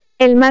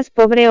El más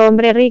pobre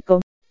hombre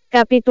rico.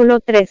 Capítulo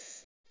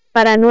 3.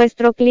 Para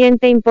nuestro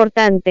cliente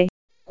importante.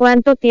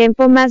 ¿Cuánto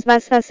tiempo más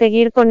vas a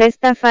seguir con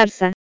esta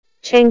farsa,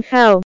 Chen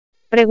Hao?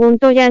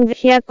 Preguntó Yang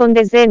Jia con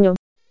desdeño.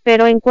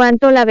 Pero en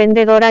cuanto la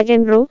vendedora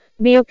Yenru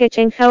vio que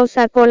Chen Hao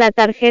sacó la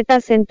tarjeta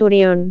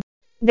Centurión,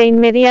 de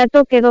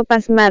inmediato quedó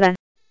pasmada.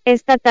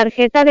 Esta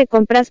tarjeta de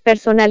compras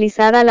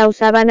personalizada la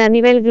usaban a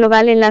nivel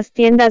global en las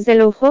tiendas de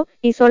lujo,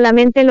 y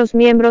solamente los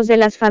miembros de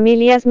las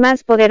familias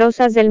más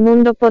poderosas del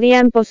mundo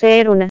podían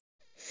poseer una.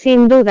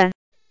 Sin duda,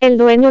 el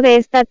dueño de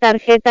esta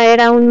tarjeta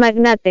era un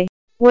magnate,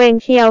 Wen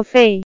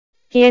Jiaofei,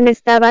 quien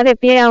estaba de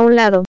pie a un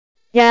lado.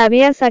 Ya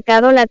había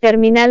sacado la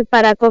terminal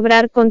para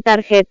cobrar con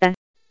tarjeta.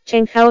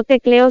 Chen Hao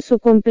tecleó su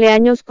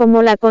cumpleaños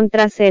como la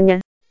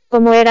contraseña.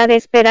 Como era de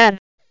esperar,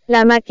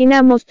 la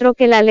máquina mostró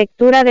que la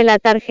lectura de la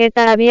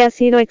tarjeta había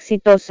sido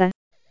exitosa.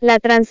 La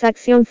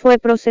transacción fue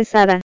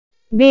procesada.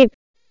 ¡Bip!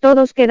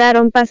 Todos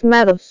quedaron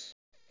pasmados.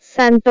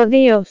 ¡Santo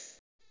Dios!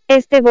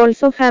 Este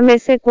bolso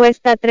Jamese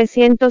cuesta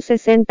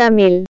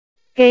 360.000.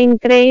 ¡Qué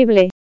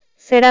increíble!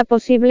 ¿Será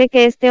posible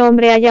que este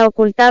hombre haya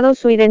ocultado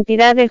su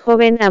identidad de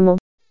joven amo?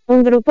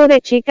 Un grupo de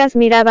chicas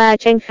miraba a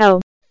Chen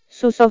Hao.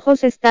 Sus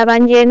ojos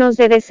estaban llenos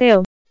de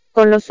deseo,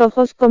 con los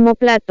ojos como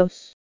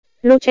platos.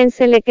 Lu Chen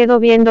se le quedó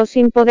viendo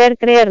sin poder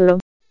creerlo.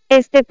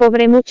 Este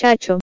pobre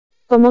muchacho,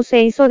 ¿cómo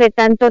se hizo de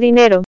tanto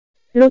dinero?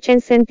 Lu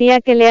Chen sentía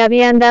que le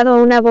habían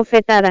dado una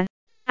bofetada.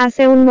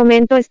 Hace un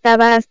momento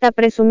estaba hasta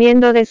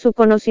presumiendo de su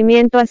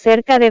conocimiento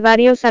acerca de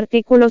varios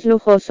artículos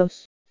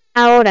lujosos.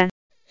 Ahora,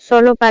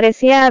 solo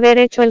parecía haber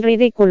hecho el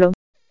ridículo.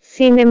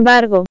 Sin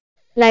embargo,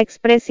 la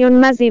expresión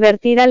más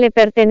divertida le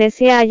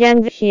pertenecía a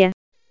Yang Jia.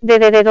 ¿De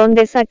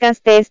dónde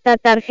sacaste esta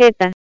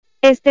tarjeta?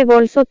 Este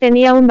bolso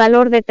tenía un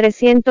valor de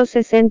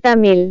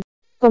 360.000.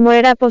 ¿Cómo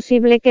era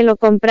posible que lo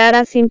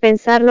comprara sin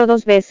pensarlo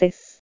dos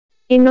veces?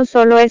 Y no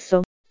solo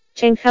eso.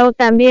 Chen Hao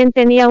también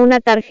tenía una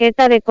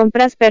tarjeta de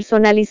compras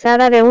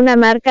personalizada de una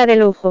marca de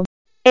lujo.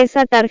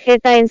 Esa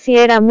tarjeta en sí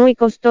era muy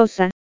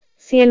costosa.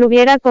 Si él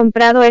hubiera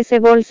comprado ese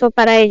bolso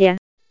para ella,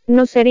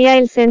 no sería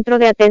el centro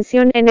de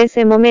atención en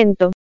ese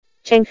momento.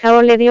 Chen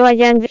Hao le dio a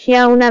Yang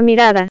Jia una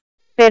mirada,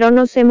 pero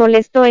no se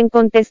molestó en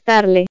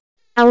contestarle.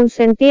 Aún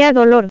sentía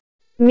dolor.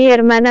 Mi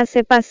hermana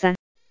se pasa.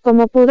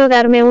 ¿Cómo pudo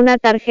darme una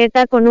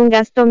tarjeta con un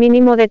gasto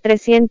mínimo de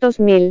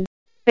 300.000?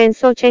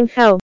 Pensó Chen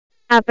Hao.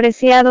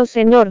 Apreciado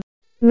señor,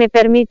 ¿me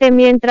permite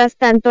mientras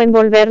tanto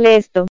envolverle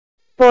esto?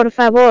 Por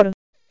favor,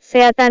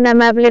 sea tan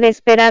amable de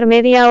esperar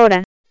media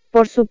hora.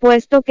 Por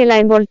supuesto que la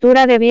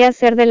envoltura debía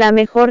ser de la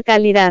mejor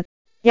calidad,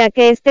 ya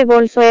que este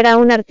bolso era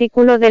un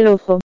artículo de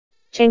lujo.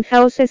 Chen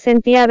Hao se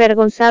sentía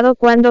avergonzado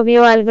cuando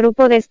vio al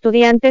grupo de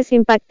estudiantes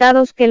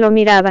impactados que lo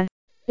miraba.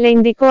 Le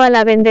indicó a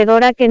la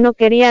vendedora que no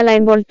quería la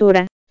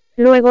envoltura.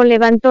 Luego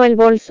levantó el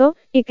bolso,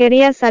 y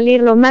quería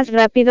salir lo más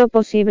rápido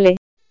posible.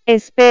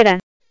 Espera.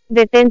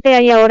 Detente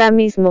ahí ahora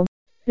mismo.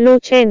 Lu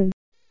Chen,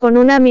 con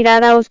una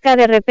mirada hosca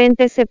de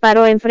repente se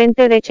paró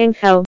enfrente de Chen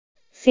Hao,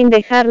 sin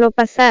dejarlo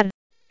pasar.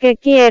 ¿Qué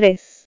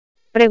quieres?,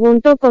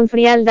 preguntó con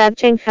frialdad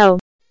Chen Hao,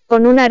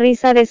 con una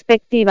risa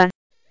despectiva.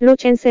 Lu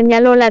Chen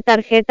señaló la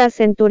tarjeta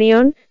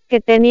Centurión,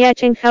 que tenía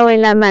Chen Hao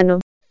en la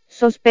mano.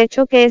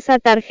 Sospecho que esa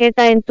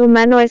tarjeta en tu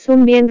mano es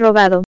un bien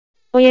robado.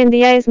 Hoy en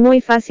día es muy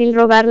fácil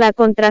robar la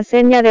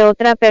contraseña de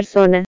otra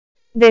persona.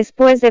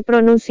 Después de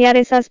pronunciar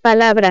esas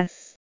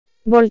palabras,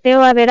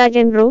 volteó a ver a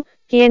Yenru,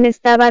 quien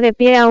estaba de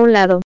pie a un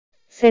lado.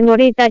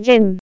 Señorita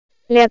Yen,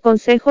 le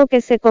aconsejo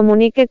que se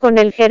comunique con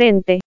el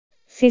gerente.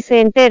 Si se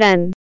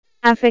enteran,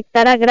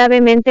 afectará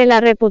gravemente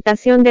la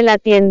reputación de la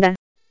tienda.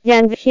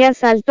 Yang Jia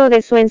saltó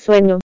de su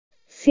ensueño.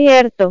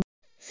 Cierto,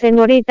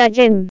 señorita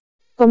Yen.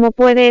 ¿Cómo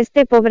puede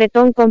este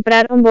pobretón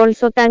comprar un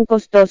bolso tan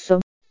costoso?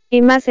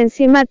 Y más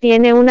encima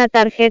tiene una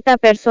tarjeta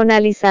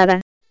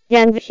personalizada.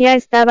 Yang Jia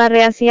estaba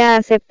reacia a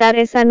aceptar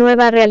esa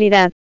nueva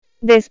realidad.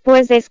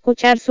 Después de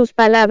escuchar sus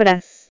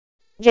palabras,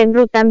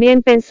 Yenru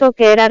también pensó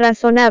que era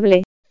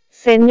razonable.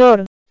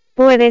 Señor,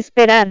 puede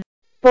esperar.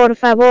 Por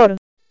favor.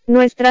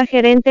 Nuestra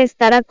gerente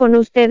estará con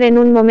usted en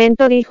un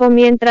momento, dijo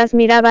mientras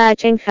miraba a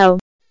Chen Hao.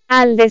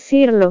 Al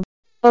decirlo,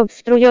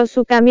 obstruyó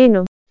su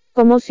camino,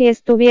 como si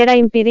estuviera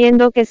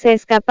impidiendo que se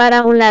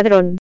escapara un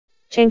ladrón.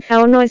 Chen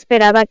Hao no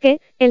esperaba que,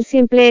 el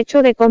simple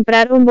hecho de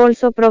comprar un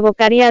bolso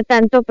provocaría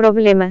tanto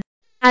problema.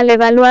 Al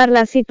evaluar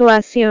la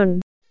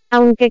situación,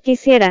 aunque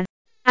quisiera,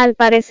 al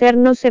parecer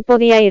no se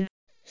podía ir.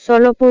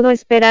 Solo pudo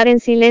esperar en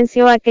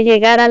silencio a que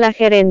llegara la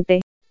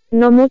gerente.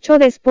 No mucho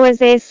después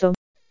de eso,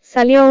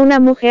 salió una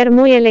mujer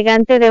muy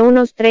elegante de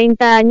unos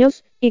 30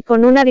 años, y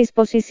con una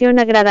disposición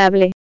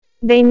agradable.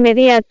 De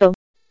inmediato,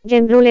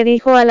 Yenru le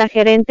dijo a la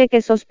gerente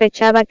que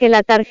sospechaba que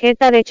la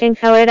tarjeta de Chen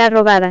Hao era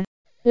robada.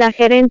 La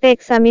gerente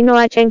examinó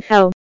a Chen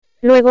Hao.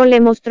 Luego le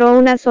mostró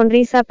una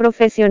sonrisa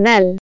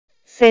profesional.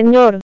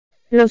 Señor,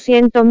 lo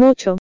siento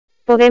mucho.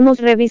 ¿Podemos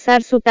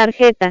revisar su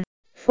tarjeta?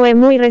 Fue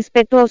muy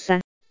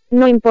respetuosa.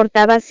 No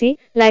importaba si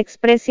la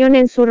expresión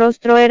en su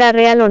rostro era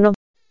real o no.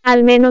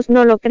 Al menos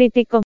no lo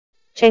criticó.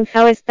 Chen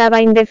Hao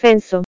estaba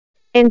indefenso.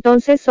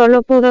 Entonces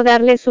solo pudo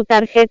darle su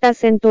tarjeta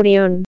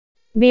Centurión.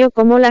 vio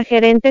cómo la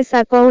gerente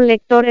sacó un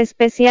lector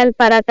especial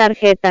para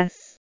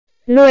tarjetas.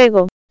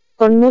 Luego,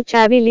 con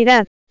mucha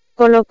habilidad,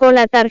 colocó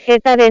la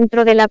tarjeta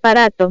dentro del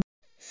aparato.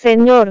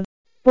 Señor,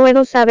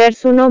 ¿puedo saber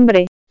su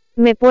nombre?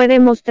 ¿Me puede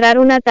mostrar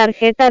una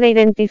tarjeta de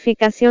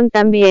identificación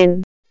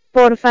también?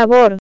 Por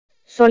favor,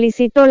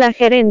 solicitó la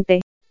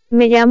gerente.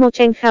 Me llamo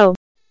Chen Hao,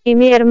 y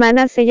mi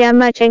hermana se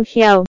llama Chen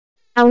Jiao.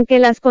 Aunque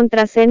las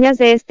contraseñas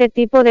de este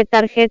tipo de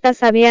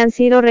tarjetas habían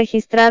sido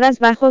registradas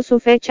bajo su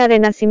fecha de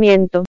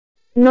nacimiento,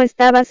 no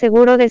estaba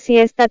seguro de si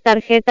esta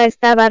tarjeta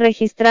estaba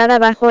registrada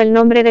bajo el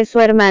nombre de su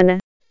hermana.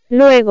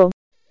 Luego,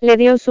 le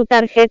dio su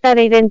tarjeta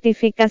de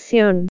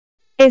identificación.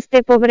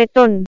 Este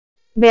pobretón.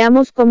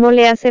 Veamos cómo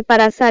le hace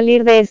para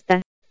salir de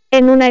esta.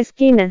 En una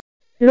esquina,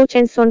 Lu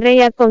Chen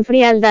sonreía con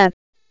frialdad.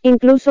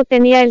 Incluso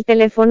tenía el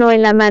teléfono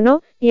en la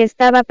mano, y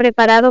estaba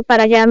preparado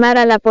para llamar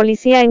a la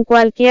policía en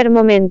cualquier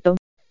momento.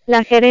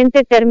 La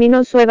gerente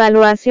terminó su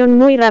evaluación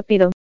muy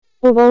rápido.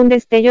 Hubo un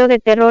destello de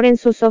terror en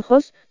sus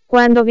ojos,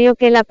 cuando vio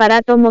que el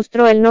aparato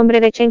mostró el nombre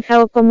de Chen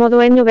Hao como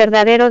dueño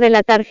verdadero de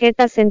la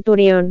tarjeta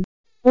Centurión.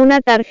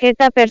 Una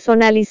tarjeta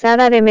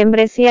personalizada de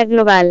membresía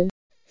global.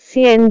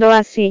 Siendo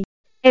así,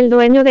 el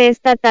dueño de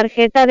esta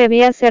tarjeta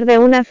debía ser de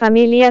una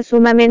familia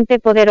sumamente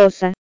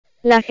poderosa.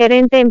 La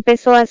gerente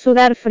empezó a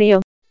sudar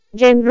frío.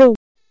 Genru,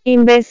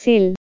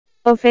 imbécil,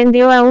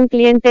 ofendió a un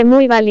cliente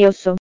muy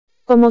valioso.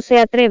 ¿Cómo se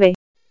atreve?,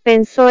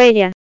 pensó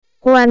ella.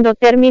 Cuando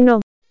terminó,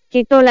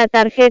 quitó la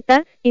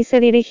tarjeta, y se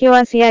dirigió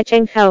hacia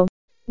Chen Hao.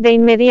 De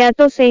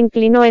inmediato se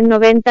inclinó en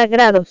 90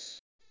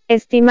 grados.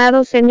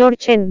 Estimado señor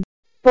Chen,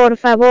 por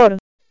favor,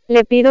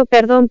 le pido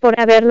perdón por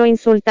haberlo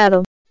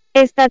insultado.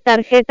 Esta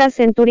tarjeta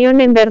Centurión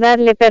en verdad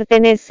le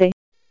pertenece.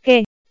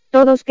 ¿Qué?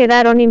 Todos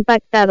quedaron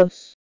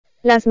impactados.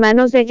 Las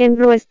manos de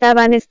Genru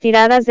estaban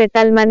estiradas de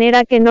tal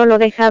manera que no lo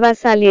dejaba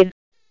salir.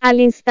 Al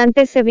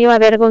instante se vio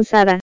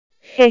avergonzada.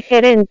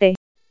 Gerente.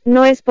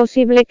 No es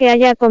posible que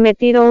haya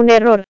cometido un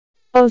error.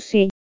 Oh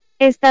sí.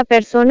 Esta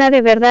persona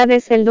de verdad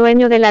es el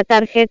dueño de la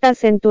tarjeta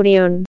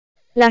Centurión.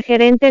 La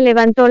gerente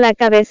levantó la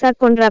cabeza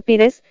con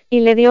rapidez,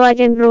 y le dio a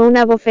Genru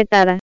una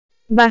bofetada.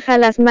 Baja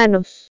las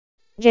manos.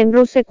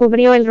 Genru se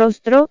cubrió el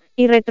rostro,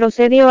 y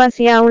retrocedió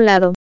hacia un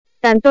lado.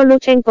 Tanto Lu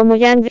Chen como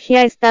Yang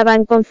Jia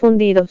estaban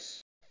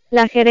confundidos.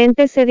 La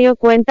gerente se dio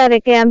cuenta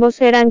de que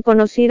ambos eran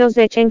conocidos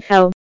de Chen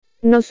Hao.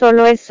 No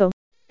solo eso,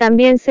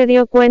 también se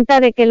dio cuenta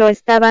de que lo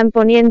estaban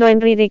poniendo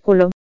en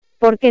ridículo.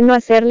 ¿Por qué no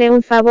hacerle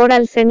un favor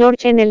al señor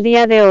Chen el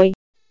día de hoy?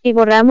 Y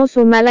borramos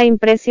su mala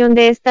impresión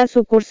de esta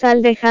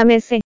sucursal de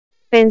Jamese,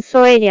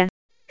 pensó ella.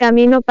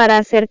 Camino para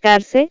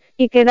acercarse,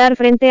 y quedar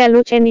frente a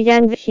Lu Chen y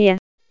Yang Jia.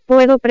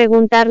 Puedo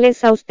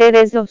preguntarles a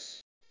ustedes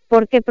dos,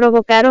 ¿por qué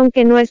provocaron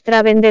que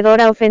nuestra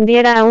vendedora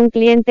ofendiera a un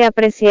cliente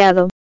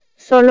apreciado?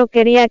 Solo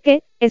quería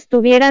que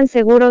estuvieran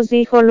seguros,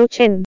 dijo Lu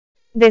Chen,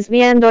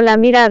 desviando la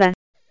mirada.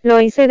 Lo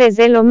hice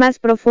desde lo más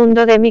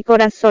profundo de mi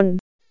corazón.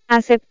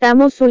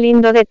 Aceptamos su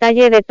lindo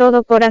detalle de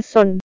todo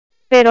corazón.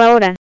 Pero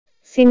ahora,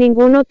 si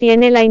ninguno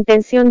tiene la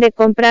intención de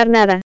comprar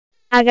nada,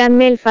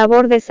 háganme el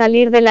favor de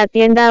salir de la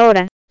tienda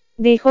ahora,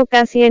 dijo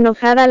casi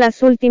enojada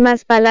las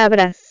últimas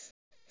palabras.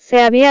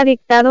 Se había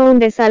dictado un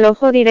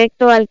desalojo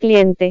directo al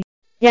cliente.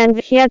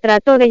 Yang Jia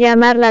trató de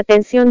llamar la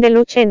atención de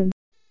Lu Chen,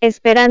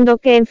 esperando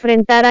que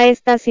enfrentara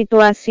esta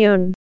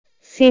situación.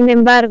 Sin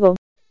embargo,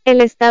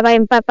 él estaba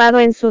empapado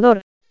en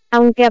sudor.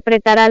 Aunque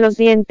apretara los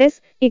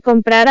dientes, y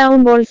comprara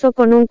un bolso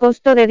con un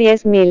costo de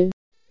 10.000,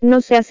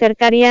 no se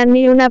acercaría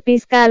ni una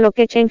pizca a lo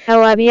que Chen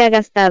Hao había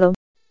gastado.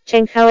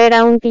 Chen Hao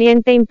era un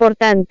cliente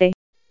importante.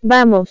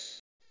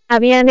 Vamos.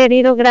 Habían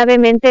herido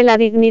gravemente la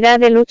dignidad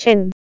de Lu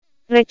Chen.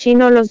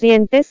 Rechinó los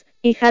dientes,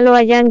 y jaló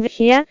a Yang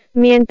Jia,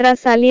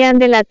 mientras salían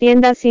de la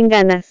tienda sin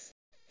ganas.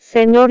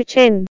 Señor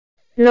Chen,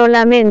 lo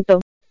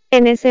lamento.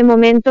 En ese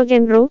momento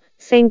Genru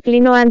se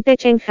inclinó ante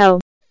Chen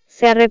Hao.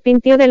 Se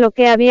arrepintió de lo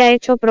que había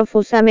hecho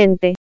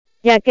profusamente,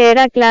 ya que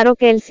era claro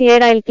que él sí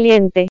era el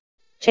cliente.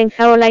 Chen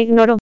Hao la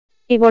ignoró,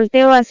 y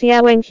volteó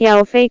hacia Wen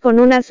Xiaofei con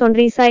una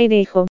sonrisa y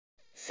dijo: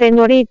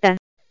 Señorita,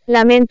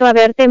 lamento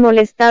haberte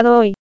molestado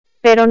hoy,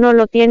 pero no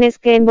lo tienes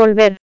que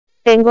envolver.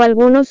 Tengo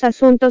algunos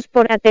asuntos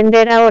por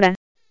atender ahora.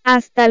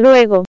 Hasta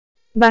luego.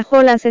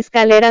 Bajó las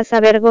escaleras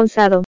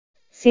avergonzado,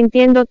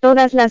 sintiendo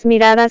todas las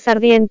miradas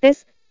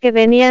ardientes que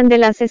venían de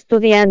las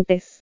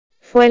estudiantes.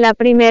 Fue la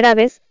primera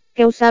vez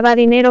que usaba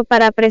dinero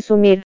para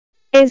presumir.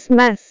 Es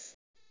más,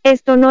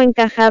 esto no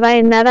encajaba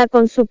en nada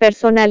con su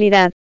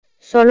personalidad.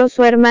 Solo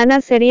su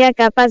hermana sería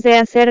capaz de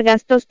hacer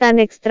gastos tan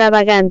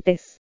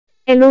extravagantes.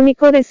 El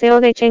único deseo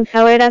de Chen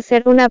Hao era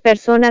ser una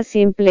persona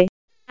simple.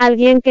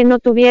 Alguien que no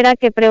tuviera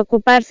que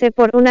preocuparse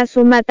por una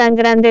suma tan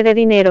grande de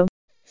dinero.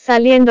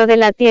 Saliendo de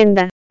la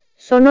tienda,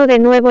 sonó de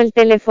nuevo el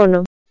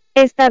teléfono.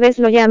 Esta vez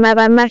lo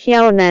llamaba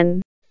Magia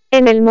Onan.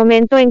 En el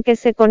momento en que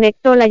se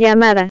conectó la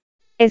llamada,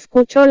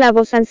 escuchó la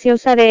voz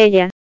ansiosa de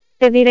ella.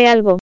 Te diré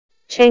algo,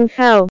 Chen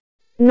Hao.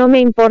 No me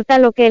importa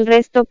lo que el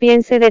resto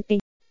piense de ti,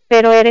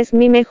 pero eres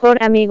mi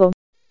mejor amigo.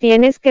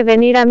 Tienes que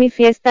venir a mi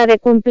fiesta de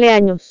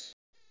cumpleaños.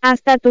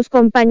 Hasta tus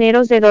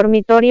compañeros de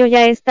dormitorio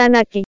ya están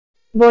aquí.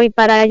 Voy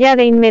para allá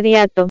de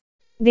inmediato.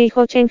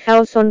 dijo Chen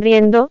Hao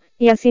sonriendo,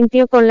 y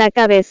asintió con la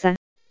cabeza.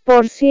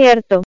 Por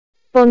cierto,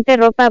 ponte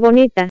ropa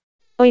bonita.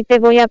 Hoy te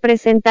voy a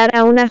presentar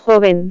a una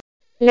joven.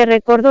 Le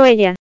recordó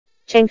ella.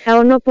 Chen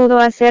Hao no pudo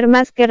hacer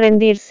más que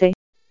rendirse.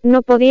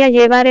 No podía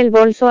llevar el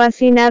bolso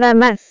así nada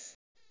más.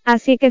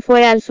 Así que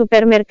fue al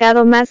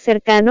supermercado más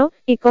cercano,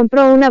 y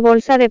compró una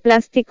bolsa de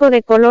plástico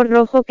de color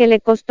rojo que le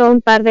costó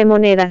un par de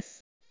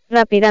monedas.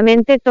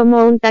 Rápidamente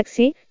tomó un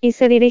taxi, y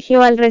se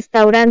dirigió al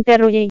restaurante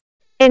Ruyi.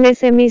 En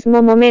ese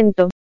mismo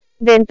momento,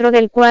 dentro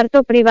del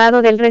cuarto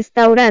privado del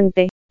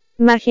restaurante,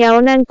 Ma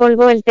Jiaonan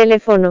colgó el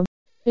teléfono.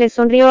 Le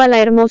sonrió a la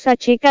hermosa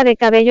chica de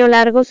cabello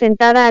largo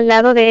sentada al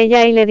lado de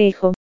ella y le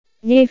dijo: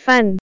 Yi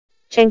Fan,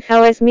 Chen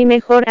Hao es mi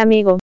mejor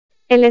amigo.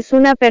 Él es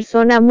una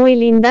persona muy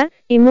linda,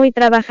 y muy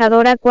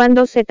trabajadora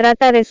cuando se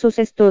trata de sus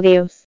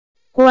estudios.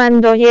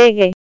 Cuando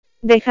llegue,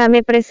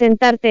 déjame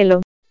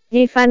presentártelo.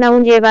 Yi Fan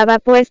aún llevaba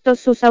puestos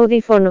sus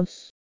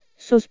audífonos.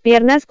 Sus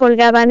piernas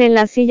colgaban en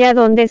la silla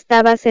donde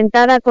estaba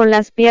sentada con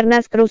las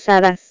piernas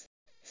cruzadas.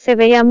 Se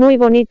veía muy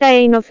bonita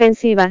e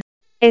inofensiva.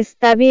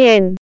 Está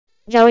bien.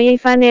 Yao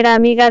Yifan era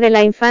amiga de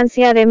la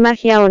infancia de Ma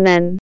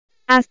Jiaonan.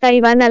 Hasta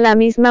iban a la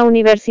misma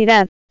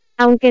universidad,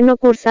 aunque no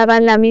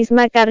cursaban la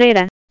misma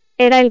carrera.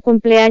 Era el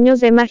cumpleaños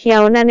de Ma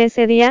Jiaonan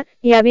ese día,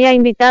 y había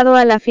invitado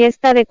a la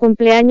fiesta de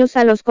cumpleaños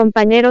a los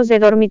compañeros de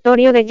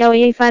dormitorio de Yao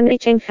Yifan y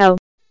Chen Hao.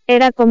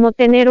 Era como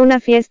tener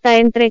una fiesta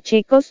entre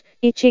chicos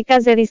y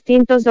chicas de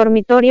distintos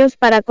dormitorios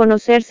para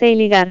conocerse y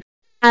ligar.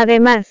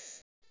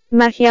 Además,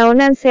 Ma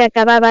Jiaonan se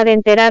acababa de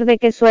enterar de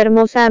que su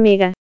hermosa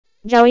amiga,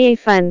 Yao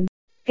Yifan,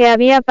 que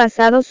había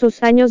pasado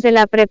sus años de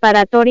la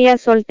preparatoria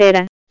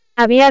soltera,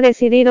 había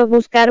decidido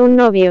buscar un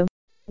novio.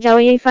 Yao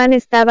Yifan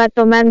estaba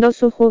tomando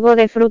su jugo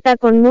de fruta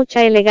con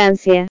mucha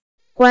elegancia,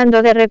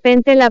 cuando de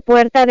repente la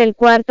puerta del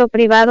cuarto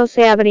privado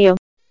se abrió.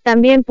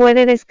 También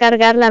puede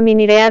descargar la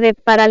mini app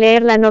para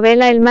leer la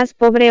novela El más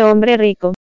pobre hombre rico.